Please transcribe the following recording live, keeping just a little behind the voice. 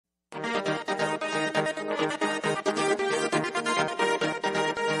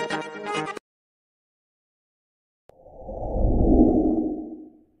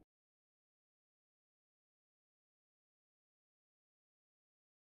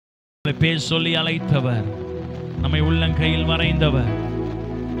பேர் சொல்லி அழைத்தவர், நம்மை உள்ளங்கையில் வரைந்தவர்,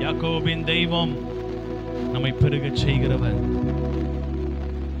 யாக்கோபின் தெய்வம், நம்மை பெருகச் செய்கிறவர்.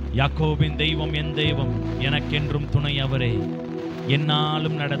 யாக்கோபின் தெய்வம் என் தெய்வம், எனக்கென்றும் துணை அவரே,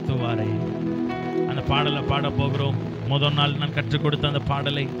 என்னாலும் நடத்துவாரே. அந்த பாடலை பாட போகிறோம். முதல் நாள் நான் கற்றுக் கொடுத்த அந்த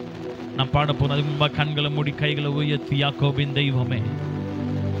பாடலை நான் பாட போகிறோம். அதுக்கு முன்பாக கண்களை மூடி கைகளை உயர்த்தி, யாக்கோபின் தெய்வமே,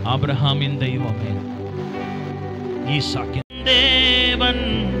 ஆபிரகாமின் தெய்வமே, ஈசாக்கின் தேவன்,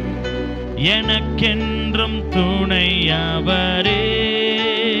 எனக்கென்றும் துணை அவரே,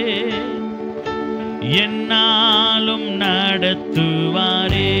 என்னாலும்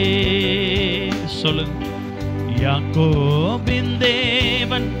நடத்துவாரே. சொல்லுங்க. யாக்கோபின்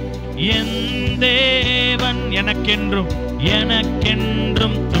தேவன் என் தேவன், எனக்கென்றும்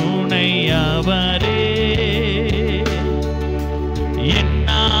எனக்கென்றும் துணை அவரே,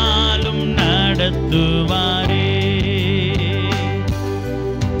 என்னாலும் நடத்துவாரே.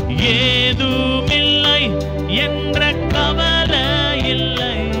 ஏதுமில்லை என்ற கவலை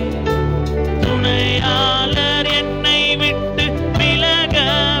இல்லை, துணையாளர் என்னை விட்டு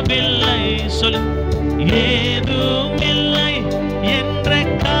விலகவில்லை. சொல். ஏதுமில்லை என்ற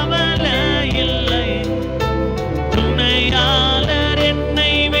கவலை இல்லை, துணையாளர்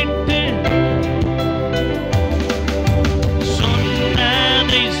என்னை விட்டு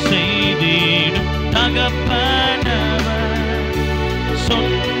சொன்னதை செய்திடும் தகப்பனவர்,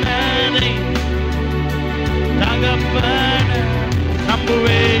 சொன்னதை தகப்பன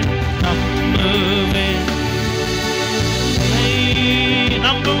நம்புவேன், நம்புவேன்,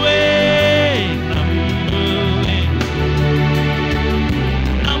 நம்புவேன், நம்புவேன்,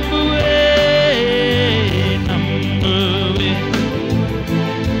 நம்புவேன், நம்புவேன்,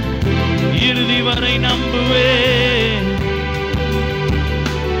 இறுதி வரை நம்புவேன்.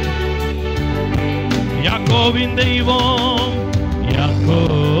 யாக்கோபின் தெய்வம்,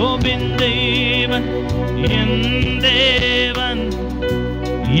 யாக்கோபின் தேவன் என் தேவன்,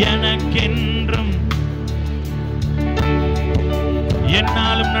 எனக்கென்றும்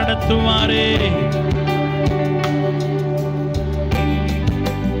என்னாலும் நடத்துவாரே.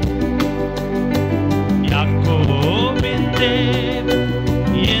 யாக்கோபின் தேவன்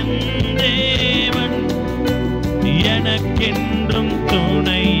என் தேவன், எனக்கென்றும்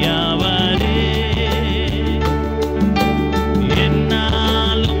துணையாவாரே,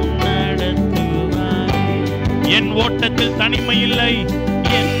 என்னாலும் நடத்துவாரே. என் ஓட்டத்தில் தனிமை இல்லை,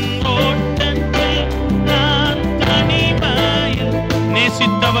 என் ஓட்டத்தில் நான் தனிமையில்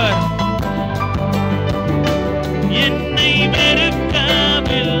நேசித்தவர் என்னை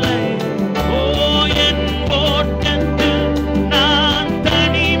வெறுக்கவில்லை. ஓ, என் ஓட்டத்தில் நான்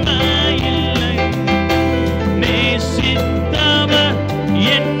தனிமையில்லை, நேசித்தவர்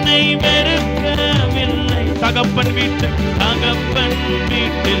என்னை வெறுக்கவில்லை. தகப்பன் வீட்டில்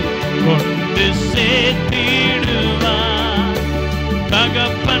கொண்டு சேர்த்திடுவார்,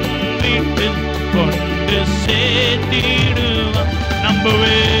 தகப்பன் வீட்டில் கொண்டு சேர்த்திடுவார்.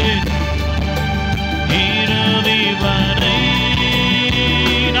 நம்புவேன் இறுதி வரை,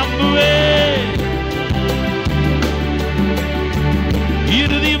 நம்புவேன்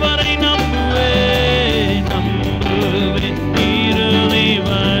இறுதி வரை, நம்புவேன், நம்புவேன் இறுதி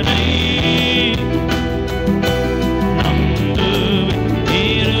வரை, நம்புவேன்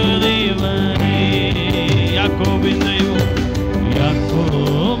இறுதி வரை. யாக்கோபின் தெய்வம்,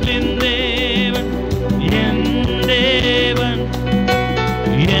 யாக்கோபின் தேவன் என் தேவன்,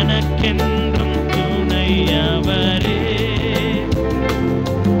 எனக்கென்றும் துணை அவரே,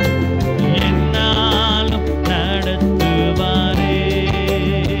 என்னாலும் நடத்துவாரே.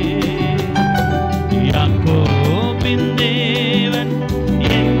 யாக்கோபின் தேவன்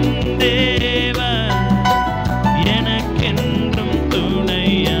என் தேவன், எனக்கென்றும் துணை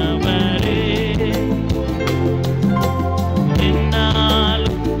அவரே,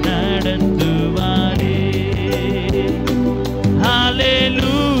 என்னாலும் நடத்துவாரே.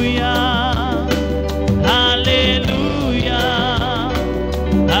 ஹல்லேலூயா, ஹல்லேலூயா,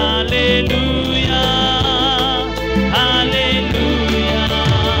 ஹல்லேலூயா, ஹல்லேலூயா,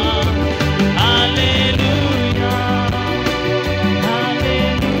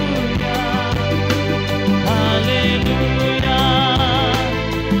 ஹல்லேலூயா, ஹல்லேலூயா,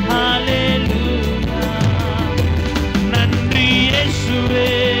 ஹல்லேலூயா. நன்றி இயேசுவே,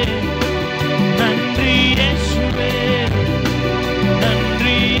 நன்றி இயேசுவே,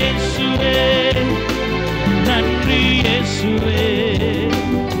 நன்றி இயேசுவே, நன்றி இயேசுவே,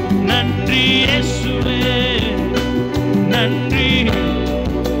 நன்றி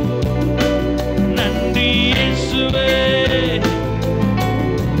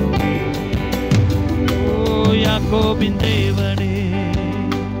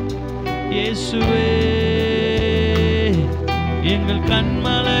இயேசுவே எங்கள்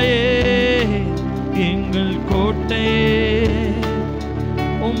கண்மலையே எங்கள் கோட்டையே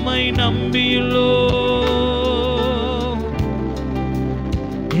உம்மை நம்பியுள்ளோ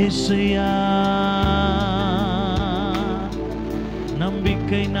இயேசுயா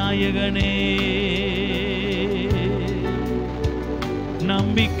நம்பிக்கை நாயகனே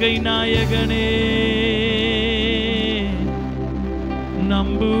நம்பிக்கை நாயகனே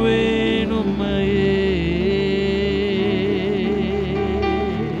நம்புவேன் உம்மையே.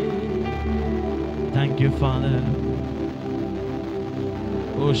 Thank you, Father.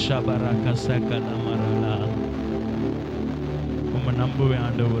 O shabaraka sakala marala. உம்மை நம்புவேன்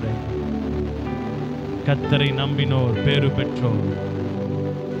ஆண்டவரே. கர்த்தரை நம்பினோர் பேறு பெற்றோர்.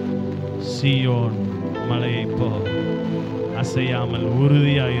 சீயோன் மலையை போல் அசையாமல்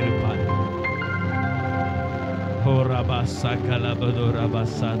உறுதியாயிருப்பார். ஓ ரபாசா கலபதோ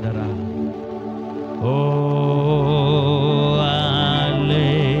ரபாசாதரா. ஓ அல்லேலூயா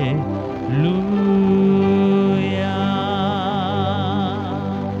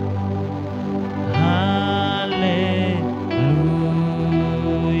அல்லேலூயா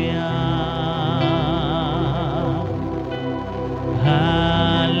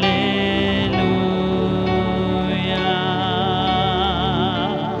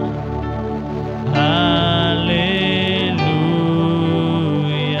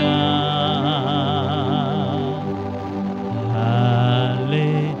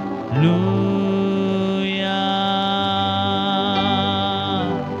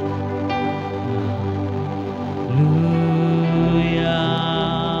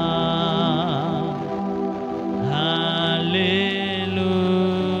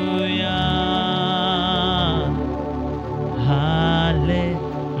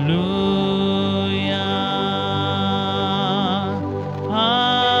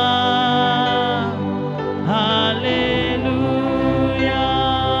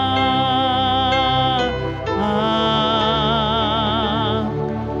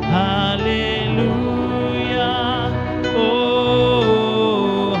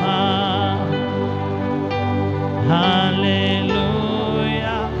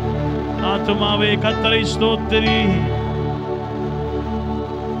கர்த்தரை ஸ்தோத்திரி.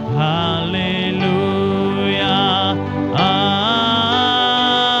 ஹல்லேலூயா.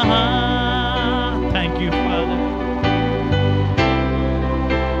 Thank you, Father.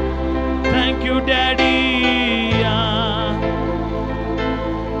 Thank you, Daddy.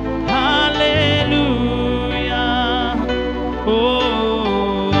 Hallelujah. Oh.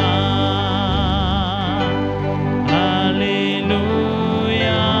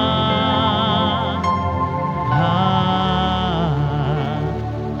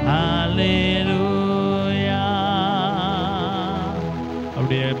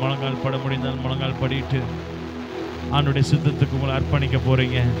 பட முடிந்தால் முழங்கால் படிட்டு ஆண்டவருடைய சித்தத்துக்கு உங்களை அர்ப்பணிக்க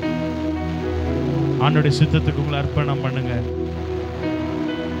போறீங்க. ஆண்டவருடைய சித்தத்துக்கு உங்களை அர்ப்பணம் பண்ணுங்க.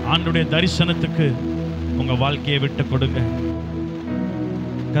 ஆண்டவருடைய தரிசனத்துக்கு உங்க வாழ்க்கையை விட்டு கொடுங்க.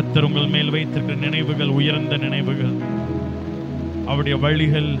 கர்த்தர் உங்கள் மேல் வைத்திருக்கிற நினைவுகள் உயர்ந்த நினைவுகள், அவருடைய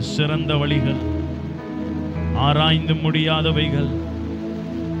வழிகள் சிறந்த வழிகள், ஆராய்ந்து முடியாதவைகள்,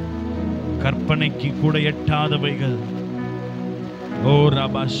 கற்பனைக்கு கூட எட்டாதவைகள். ஓ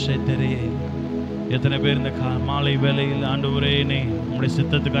ரபாஷேதரே, எத்தனை பேர் இந்த மாலை வேளையில் ஆண்டவரே உங்களுடைய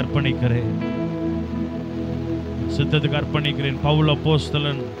சித்தத்துக்கு அர்ப்பணிக்கிறேன், சித்தத்துக்கு அர்ப்பணிக்கிறேன். பவுல்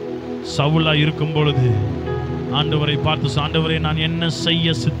அப்போஸ்தலன் சவுலா இருக்கும் பொழுது ஆண்டவரை பார்த்து, ஆண்டவரே நான் என்ன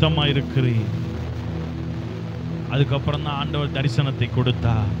செய்ய சித்தமா இருக்கிறேன். அதுக்கப்புறம் தான் ஆண்டவர் தரிசனத்தை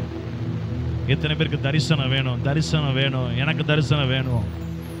கொடுத்தா. எத்தனை பேருக்கு தரிசனம் வேணும்? தரிசனம் வேணும். எனக்கு தரிசனம் வேணும்.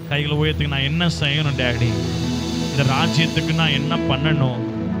 கைகளை உயர்த்துக்கு நான் என்ன செய்யணும் டேடி? இந்த ராஜ்யத்துக்கு நான் என்ன பண்ணணும்?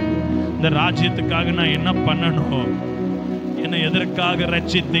 இந்த ராஜ்யத்துக்காக நான் என்ன பண்ணணும்? என்னை எதற்காக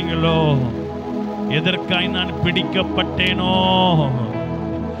ரட்சித்தீங்களோ, எதற்காக நான் பிடிக்கப்பட்டேனோ,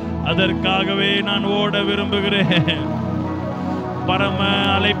 அதற்காகவே நான் ஓட விரும்புகிறேன். பரம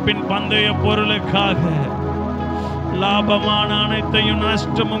அழைப்பின் பந்தய பொருளுக்காக லாபமான அனைத்தையும்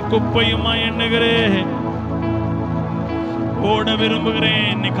நஷ்டமும் குப்பையுமா எண்ணுகிறேன். ஓட விரும்புகிறேன்.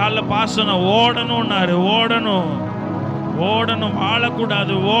 இன்னைக்கு காலைல பாசனம் ஓடணும்னாரு. ஓடணும், ஓடணும்,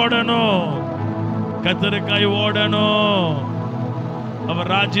 வாழக்கூடாது, ஓடணும். கர்த்தருக்காய் ஓடணும்,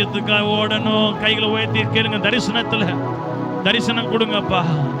 அவர் ராஜ்யத்துக்காய் ஓடணும். கைகளை உயர்த்தி கேளுங்க. தரிசனத்துல தரிசனம் கொடுங்கப்பா.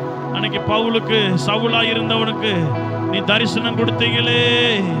 அன்னைக்கு பவுலுக்கு சவுலா இருந்தவனுக்கு நீ தரிசனம் கொடுத்தீங்களே,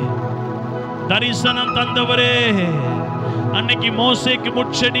 தரிசனம் தந்தவரே. அன்னைக்கு மோசேக்கு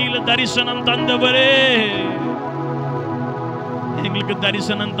முச்செடியில தரிசனம் தந்தவரே, எங்களுக்கு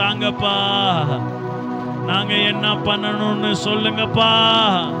தரிசனம் தாங்கப்பா. நாங்க என்ன பண்ணணும்னு சொல்லுங்கப்பா.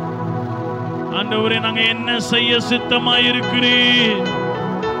 ஆண்டவரே, நாங்க என்ன செய்ய சித்தமாயிருக்கிறீர்?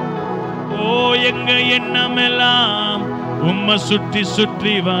 ஓ, எங்க எண்ணம் எல்லாம் உம்மை சுற்றி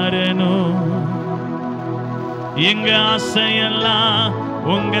சுற்றி வரணும். எங்க ஆசையெல்லாம்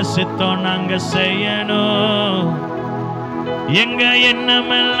உங்க சித்தம் நாங்க செய்யணும். எங்க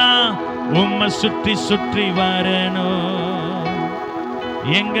எண்ணம் எல்லாம் உம்மை சுற்றி சுற்றி வரணும்.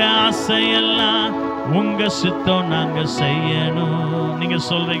 எங்க ஆசையெல்லாம் உங்க சித்தம் நாங்க செய்யணும். நீங்க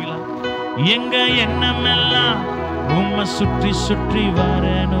சொல்றீங்களா? எங்க எண்ணம் எல்லாம் உம்மை சுற்றி சுற்றி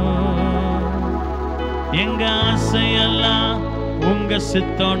வரணும். எங்க ஆசையெல்லாம் உங்க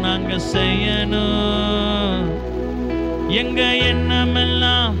சித்தம் நாங்க செய்யணும். எங்க எண்ணம்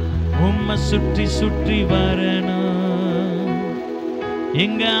எல்லாம் உம்மை சுற்றி சுற்றி வரணும்.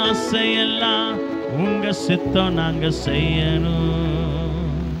 எங்க ஆசையெல்லாம் உங்க சித்தம் நாங்க செய்யணும்.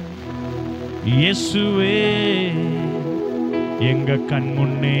 இயேசுவே, எங்க கண்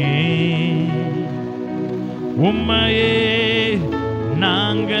முன்னே உம்மையே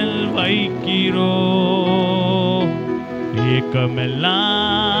நாங்கள் வைக்கிறோம்.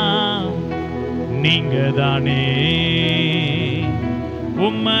 ஏக்கமெல்லாம் நீங்க தானே,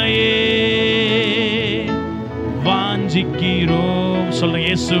 உம்மையே வாஞ்சிக்கிறோம். சொல்லுங்க,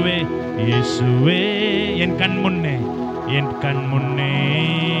 இயேசுவே, இயேசுவே, என் கண் முன்னே, என் கண் முன்னே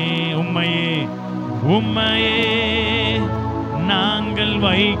உம்மையே, உம்மையே நாங்கள்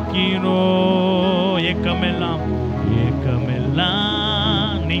வைக்கிறோம். ஏக்கமெல்லாம்,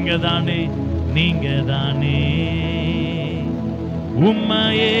 ஏக்கமெல்லாம் நீங்க தானே, நீங்க தானே,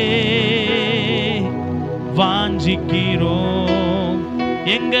 உம்மையே வாஞ்சிக்கிறோம்.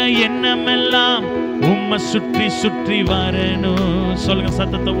 எங்க எண்ணமெல்லாம் உம்மை சுற்றி சுற்றி வரணும். சொல்லுங்க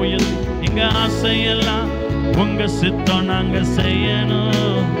சத்தத்தை உயர்த்தி. எங்க ஆசையெல்லாம் உங்க சித்தம் நாங்க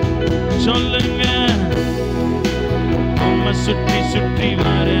செய்யணும். சொல்லுங்க, உம்மை சுற்றி சுற்றி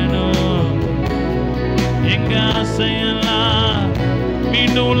வரணும். எங்க ஆசையெல்லாம்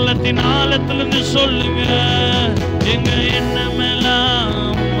மீண்டும் உள்ளத்தின் ஆழத்திலிருந்து சொல்லுங்க. எங்க எண்ணமெல்லாம்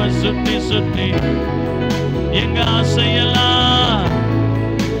உம்மை சுற்றி சுற்றி, எங்க ஆசையெல்லாம்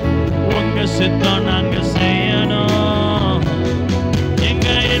உங்க சித்தம் நாங்க செய்யணும். எங்க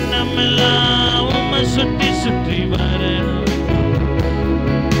எண்ணமெல்லாம் உம்மை சுற்றி சுற்றி வரணும்.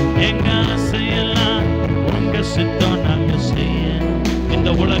 எங்க ஆசையெல்லாம் உங்க சித்தம் நாங்க செய்யணும். இந்த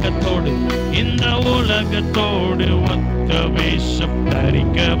உலகத்தோடு, இந்த உலகத்தோடு ஒத்த வேஷம்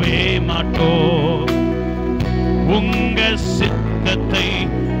தரிக்கவே மாட்டோம். உங்க சித்தத்தை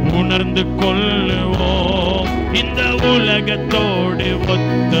உணர்ந்து கொள்ளுவோம். இந்த உலகத்தோடு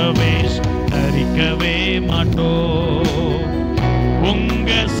ஒத்த வேஷம் தரிக்கவே மாட்டோம்.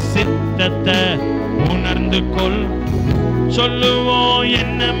 உங்க சித்தத்தை உணர்ந்து கொள் சொல்லுவோம்.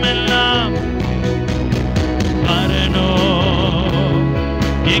 எண்ணமெல்லாம் வரணும்.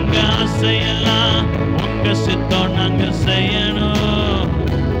 எங்க ஆசையெல்லாம் உங்க சித்தம் நாங்க செய்யணும்.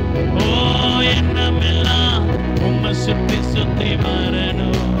 ஓ, எண்ணமெல்லாம் உம்மை சுத்தி சுத்தி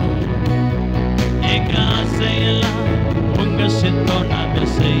வரணும். எங்க ஆசையெல்லாம் உங்க சித்தம் நாங்க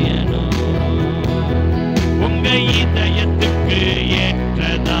செய்யணும். உங்க இதயத்துக்கு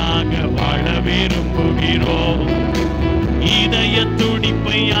ஏற்றதாக வாழ விரும்புகிறோம். இதய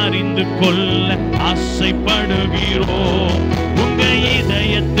துடிப்பை அறிந்து கொள்ள ஆசைப்படுகிறோம். உங்க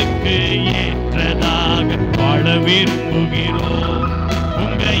இதயத்துக்கு ஏற்றதாக வாழ விரும்புகிறோம்.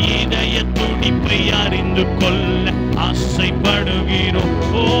 உங்க இதய துடிப்பை அறிந்து கொள்ள ஆசைப்படுகிறோம்.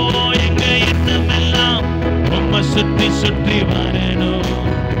 ஓ, எங்க எண்ணமெல்லாம் உம்மை சுற்றி சுற்றி வரணும்.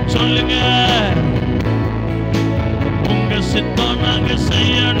 சொல்லுங்க, உங்க சித்தம் நாங்க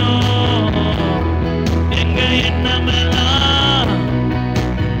செய்யணும். எங்க எண்ணமெல்லாம்,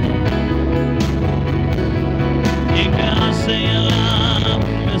 எங்க ஆசையெல்லாம்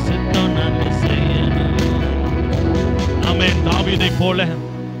உங்க சித்தம் நாங்க செய்யணும். ஆமென். தாவீதை போல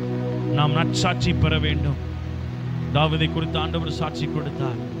நாம் நற்சாட்சி பெற வேண்டும். தாவீதை குறித்து ஆண்டவர் சாட்சி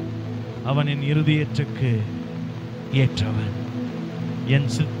கொடுத்தார். அவன் என் இருதயத்துக்கு ஏற்றவன், என்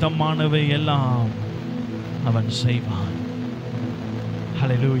சித்தமானவை எல்லாம் அவன் செய்வான்.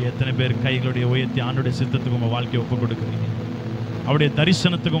 ஹல்லேலூயா. எத்தனை பேர் கைகளுடைய உயர்த்தி ஆண்டவருடைய சித்தத்துக்கு உங்க வாழ்க்கையை ஒப்பு கொடுக்குறீங்க? அவருடைய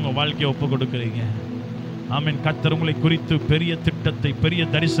தரிசனத்துக்கு உங்க வாழ்க்கையை ஒப்பு கொடுக்குறீங்க? ஆமென். கர்த்தர் உங்களை குறித்து பெரிய திட்டத்தை, பெரிய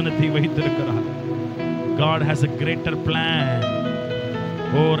தரிசனத்தை வைத்திருக்கிறார். God has a greater plan.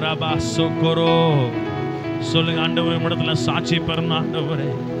 ஓ ரபா சோகரோ. சொல்லுங்க, ஆண்டவரே இடத்துல சாட்சி பெறணும்.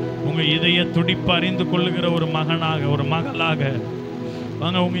 ஆண்டவரே, உங்க இதய துடிப்பு அறிந்து கொள்ளுகிற ஒரு மகனாக, ஒரு மகளாக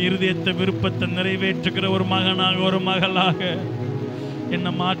வாங்க. உங்க இருதயத்தை விருப்பத்தை நிறைவேற்றுகிற ஒரு மகனாக, ஒரு மகளாக என்ன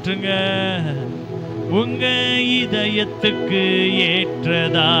மாற்றுங்க. உங்க இதயத்துக்கு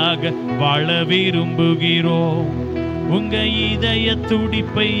ஏற்றதாக வாழ விரும்புகிறோம். உங்க இதய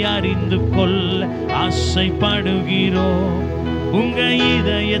துடிப்பை அறிந்து கொள்ள ஆசைப்படுகிறோம். உங்க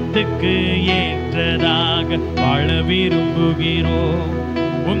இதயத்துக்கு ஏற்றதாக வாழ விரும்புகிறோம்.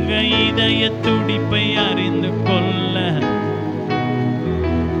 உங்க இதய துடிப்பை அறிந்து கொள்ள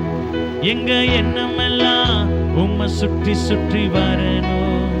எங்க எண்ணமெல்லாம் உம்மை சுற்றி சுற்றி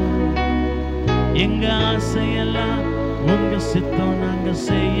வரணும். எங்க ஆசையெல்லாம் உங்க சித்தம் நாங்க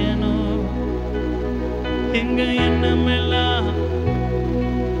செய்யணும். எங்க எண்ணமெல்லாம்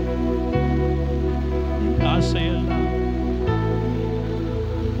எங்க ஆசையெல்லாம்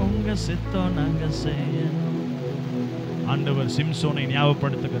உங்க சித்தம் நாங்க செய்யணும். ஆண்டவர் சிம்சோனை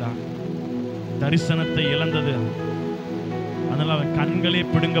ஞாபகப்படுத்துகிறார். தரிசனத்தை இழந்தது, அதனால அவன் கண்களே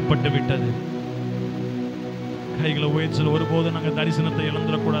பிடுங்கப்பட்டு விட்டது. கைகளை உயர்ச்சி, ஒருபோதும் நாங்க தரிசனத்தை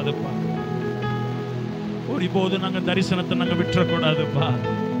இழந்துடக்கூடாதுப்பா. ஒருபோதும் நாங்க தரிசனத்தை நாங்க விட்டுறக்கூடாதுப்பா.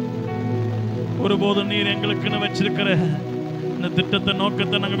 ஒருபோதும் நீர் எங்களுக்குன்னு வச்சிருக்கிற இந்த திட்டத்தை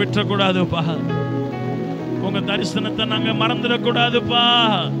நோக்கத்தை நாங்க விட்டுறக்கூடாதுப்பா. உங்க தரிசனத்தை நாங்க மறந்துடக்கூடாதுப்பா.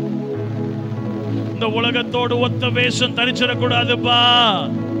 இந்த உலகத்தோடு ஒத்த வேஷம் தரிச்சிடக்கூடாதுப்பா.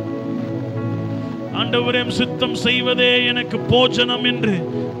 ஆண்டவரே, சித்தம் செய்வதே எனக்கு போஜனம் என்று,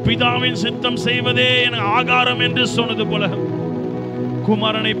 பிதாவின் சித்தம் செய்வதே எனக்கு ஆகாரம் என்று சொன்னது போல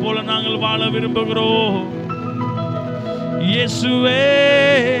குமாரனை போல நாங்கள் வாழ விரும்புகிறோம். இயேசுவே,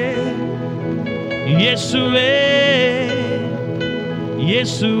 இயேசுவே,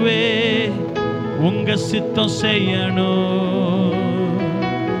 இயேசுவே, உங்க சித்தம் செய்யணும்.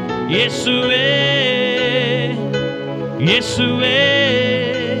 இயேசுவே, இயேசுவே,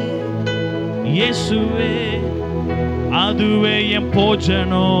 இயேசுவே, அதுவே என்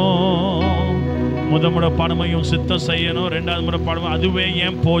போஜனம். முதமுறை பாடமையும் சித்தம் செய்யணும். ரெண்டாவது முறை பாடமும் அதுவே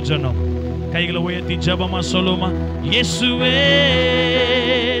என் போஜனம். கைகளை உயர்த்தி ஜெபமா சொல்லுமா? இயேசுவே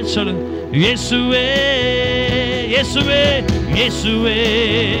சொல்லு. இயேசுவே, இயேசுவே, இயேசுவே,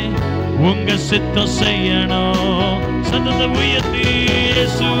 உங்க சித்தம் செய்யணும். சத்தத்தை உயர்த்தி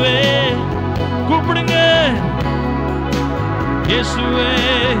இயேசுவே கூப்பிடுங்க. இயேசுவே,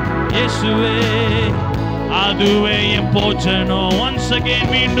 இயேசுவே, அதுவே என் போஜனம். once again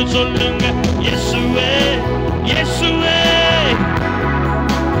மீண்டும் சொல்லுங்க. இயேசுவே, இயேசுவே,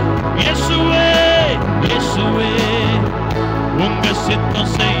 இயேசுவே, இயேசுவே, உங்க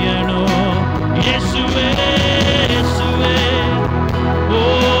சித்தம் செய்யணும். இயேசுவே, இயேசுவே, ஓ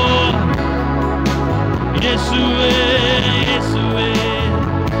இயேசுவே, இயேசுவே,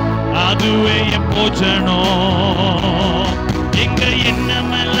 அதுவே என் போஜனம். எங்க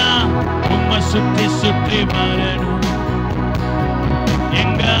எண்ணமெல்லாம் உம்மை சுற்றி சுற்றி வரணும்.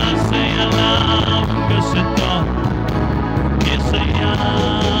 எங்க ஆசையெல்லாம் உங்க சித்தம் இசையா.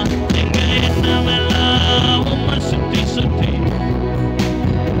 எங்க எண்ணமெல்லாம் உம்மை சுற்றி சுற்றி,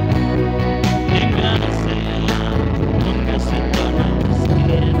 எங்க ஆசையெல்லாம் உங்க சித்தம்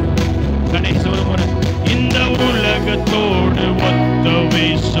செய்யணும். கடைசி ஒரு முறை. இந்த உலகத்தோடு ஒத்த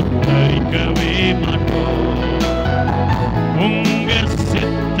வேஷம் தரிக்கவே மாட்டோம். உங்க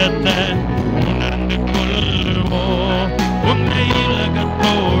சித்தத்தை உணர்ந்து கொள்வோம். உங்க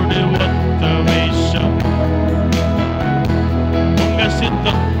உலகத்தோடு ஒத்த வேஷம், உங்க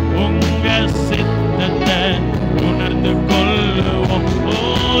சித்தம், உங்க சித்தத்தை உணர்ந்து கொள்வோம். ஓ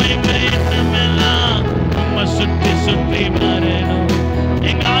எங்க எண்ணமெல்லாம் உம்மை சுற்றி சுற்றி வரணும்.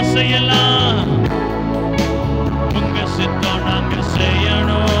 எங்க ஆசையெல்லாம் உங்க சித்தம் நாங்க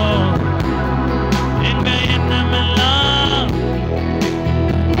செய்யணும். எங்க எண்ணமெல்லாம்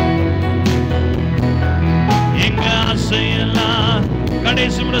எங்க ஆசையெல்லாம்.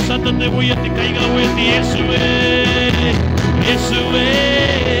 கடைசி முறை சத்தத்தை உயர்த்தி கைகளை உயர்த்தி இயேசுவே, இயேசுவே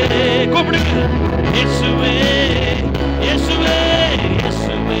கூப்பிடுங்க. இயேசுவே, இயேசுவே,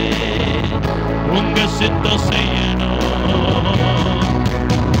 இயேசுவே, உங்க சித்தம் செய்யணும்.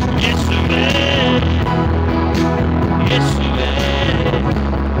 இயேசுவே, இயேசுவே,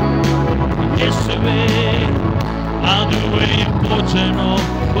 இயேசுவே, அதுவே போஜனம்.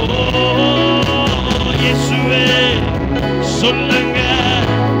 ஓ இயேசுவே சொல்லுங்க.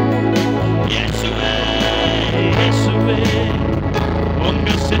 இயேசுவே, இயேசுவே, உங்க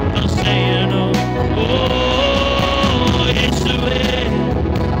சித்தம் செய்யணும். ஓ இயேசுவே,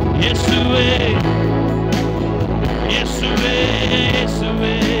 இயேசுவே, இயேசுவே,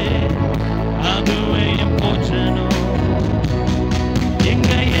 இயேசுவே, அதுவே என் போஜனம்.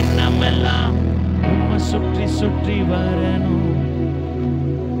 எங்க எண்ணமெல்லாம் உம்மை சுற்றி சுற்றி வரணும்.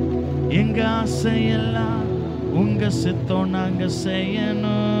 எங்க ஆசையெல்லாம் உங்க சித்தம் நாங்க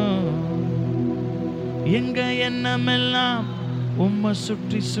செய்யணும். எங்க எண்ணமெல்லாம் உம்மை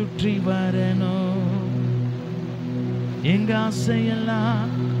சுற்றி சுற்றி வரணும். எங்க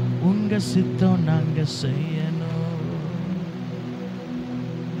ஆசையெல்லாம் உங்க சித்தம் நாங்க செய்யணும்.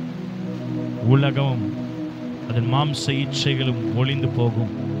 உலகம் அதன் மாம்ச இச்சைகளும் ஒளிந்து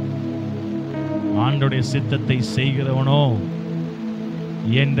போகும். ஆண்டவருடைய சித்தத்தை செய்கிறவனோ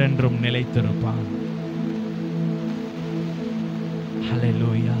என்றென்றும் நிலைத்திருப்பான்.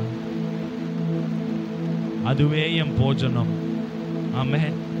 ஹல்லேலூயா. அதுவே என் போஜனம்.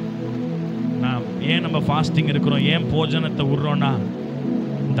 ஆமென். நான் ஏன் நம்ம ஃபாஸ்டிங் இருக்கிறோம், ஏன் போஜனத்தை விடுறோம்னா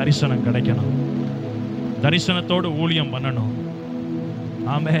தரிசனம் கிடைக்கணும், தரிசனத்தோடு ஊழியம் பண்ணணும்.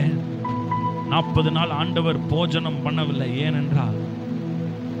 ஆமென். 40 நாள் ஆண்டவர் போஜனம் பண்ணவில்லை, ஏனென்றால்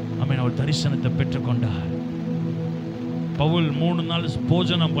ஆமென் அவர் தரிசனத்தை பெற்றுக்கொண்டார். பவுல் 3 நாள்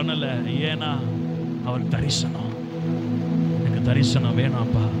போஜனம் பண்ணல, ஏன்னா அவர் தரிசனம். எனக்கு தரிசனம்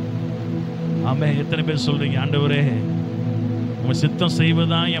வேணாப்பா. ஆமென். எத்தனை பேர் சொல்றீங்க, ஆண்டவரே உங்க சித்தம்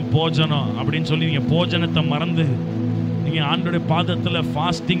செய்வதான் என் போஜனம் அப்படின்னு சொல்லி நீங்க போஜனத்தை மறந்து நீங்க ஆண்டவருடைய பாதத்துல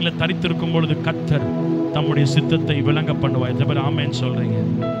ஃபாஸ்டிங்ல தரித்திருக்கும் பொழுது கர்த்தர் தம்முடைய சித்தத்தை விளங்க பண்ணுவார். எத்தனை பேர் ஆமென் சொல்றீங்க?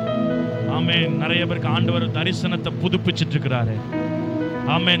 ஆமென். நிறைய பேருக்கு ஆண்டவர் தரிசனத்தை புதுப்பிச்சிட்டு இருக்கிறாரு.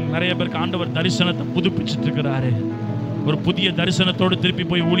 ஆமென். நிறைய பேருக்கு ஆண்டவர் தரிசனத்தை புதுப்பிச்சிட்டு இருக்கிறாரு. ஒரு புதிய தரிசனத்தோடு திருப்பி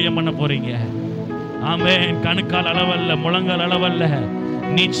போய் ஊழியம் பண்ண போறீங்க. ஆமென். கணுக்கால் அளவல்ல, முழங்கால் அளவல்ல,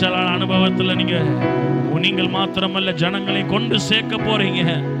 நீச்சலான அனுபவத்தில் நீங்கள் மாத்திரமல்ல ஜனங்களை கொண்டு சேர்க்க போறீங்க.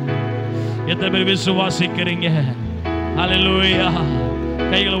 எத்தனை பேர் விசுவாசிக்கிறீங்க? ஹல்லேலூயா.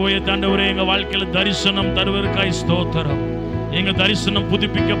 கைகளை உயர்த்தி ஆண்டவரே எங்க வாழ்க்கையில தரிசனம் தருவதற்காய் ஸ்தோத்திரம். எங்க தரிசனம்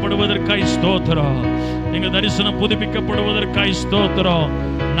புதுப்பிக்கப்படுவதற்காய் ஸ்தோத்திரம். எங்க தரிசனம் புதுப்பிக்கப்படுவதற்காய் ஸ்தோத்திரம்.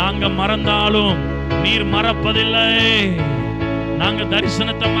 நாங்க மறந்தாலும் நீர் மறப்பதில்லை. நாங்க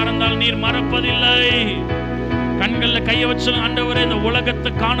தரிசனத்தை மறந்தால் நீர் மறப்பதில்லை. கண்கள்ல கைய வச்சு ஆண்டவரே இந்த உலகத்தை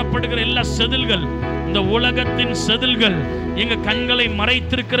காணப்படுகிற எல்லா செதில்கள், இந்த உலகத்தின் செதில்கள், எங்க கண்களை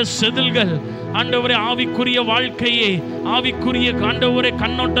மறைத்திருக்கிற செதில்கள் ஆண்டவரே ஆவிக்குரிய வாழ்க்கையை ஆவிக்குரிய ஆண்டவரே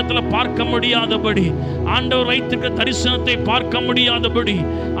கண்ணோட்டத்தில் பார்க்க முடியாதபடி, ஆண்டவர் வைத்திருக்கிற தரிசனத்தை பார்க்க முடியாதபடி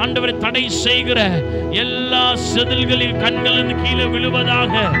ஆண்டவரை தடை செய்கிற எல்லா செதில்களின் கண்களிலிருந்து கீழே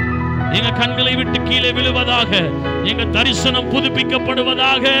விழுவதாக, எங்க கண்களை விட்டு கீழே விழுவதாக, எங்க தரிசனம்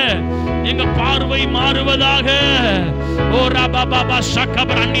புதுப்பிக்கப்படுவதாக, எங்க பார்வை மாறுவதாக. ஓ ரபாபா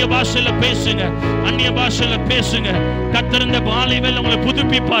ஷக்கபர். அந்நிய பாஷையில பேசுங்க, அந்நிய பாஷையில பேசுங்க. கர்த்தர் இந்த மாலை வேளை உங்களை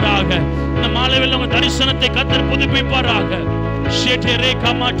புதுப்பிப்பாராக. இந்த மாலை வேளை உங்க தரிசனத்தை கர்த்தர் புதுப்பிப்பாராக. ஷெட்டரே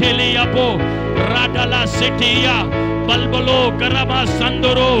கமாட்டேலியா போ ராடலா செட்டியா பல்பலோ கரமா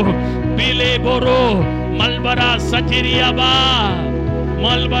சந்தரோ பிலே போரோ மல்பரா சட்டிரியாபா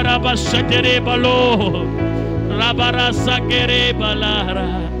மல்பரா சட்டரே பலோ ரபரா சகரே பலாரா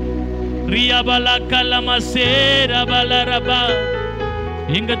ரியாபலா கலமசேரா பலரபா.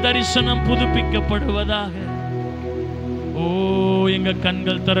 எங்க தரிசனம் புதுப்பிக்கப்படுவதாக. ஓ எங்க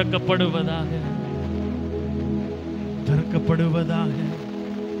கண்கள் திறக்கப்படுவதாக, திறக்கப்படுவதாக.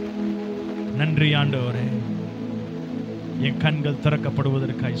 நன்றி ஆண்டவரே, என் கண்கள்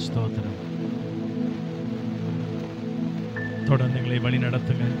திறக்கப்படுவதற்காய் ஸ்தோத்திரம். தொடர்ந்து எங்களை வழி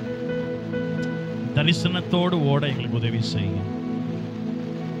நடத்துங்க. தரிசனத்தோடு ஓட எங்களுக்கு உதவி செய்யுங்க.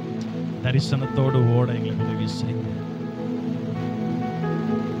 தரிசனத்தோடு ஓட எங்களுக்கு உதவி செய்யுங்க.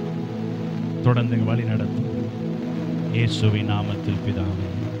 தொடர்ந்து வழி நடத்தும் இயேசுவின் நாமத்தில் பிதாவே.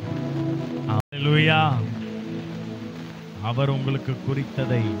 ஹல்லேலூயா. அவர் உங்களுக்கு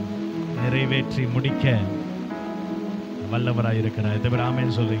குறித்ததை நிறைவேற்றி முடிக்க வல்லவராயிருக்கிறார். எத்தனை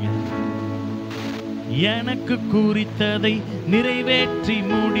ஆமென் சொல்றீங்க? எனக்கு குறித்ததை நிறைவேற்றி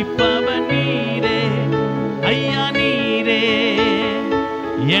முடிப்பவன் நீரே ஐயா, நீரே.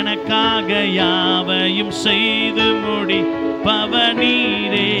 எனக்காக யாவையும் செய்து முடிப்பவன்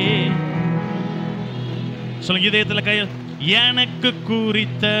நீரே. சொல்லுங்க இதயத்துல கைய. எனக்கு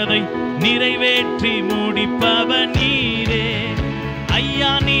குறித்ததை நிறைவேற்றி முடிப்பவன் நீரே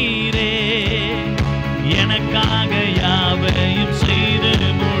ஐயா, நீரே. எனக்காக யாவையும் செய்து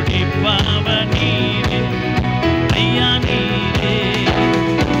முடிப்பவன் நீரே ஐயா, நீரே.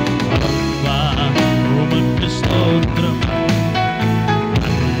 அப்பா உமக்கு ஸ்தோத்திரம்,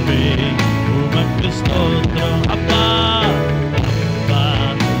 அன்பே உமக்கு ஸ்தோத்திரம். அப்பா அப்பா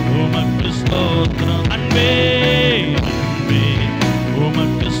உமக்கு ஸ்தோத்திரம், அன்பே அன்பே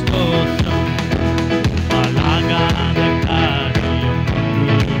உமக்கு ஸ்தோத்திரம். பலாகாத காரியம்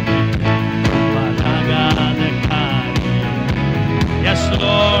பலாகாத காரியம். Yes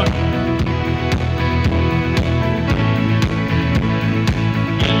Lord.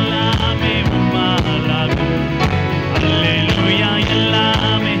 எல்லாமே உம்மாலாகும். அல்லேலூயா.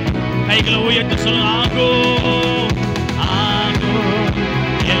 எல்லாமே கைகளை உயர்த்தி சொல்லுங்க. ஆகோ ஆகோ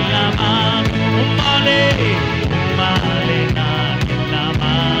எல்லாம்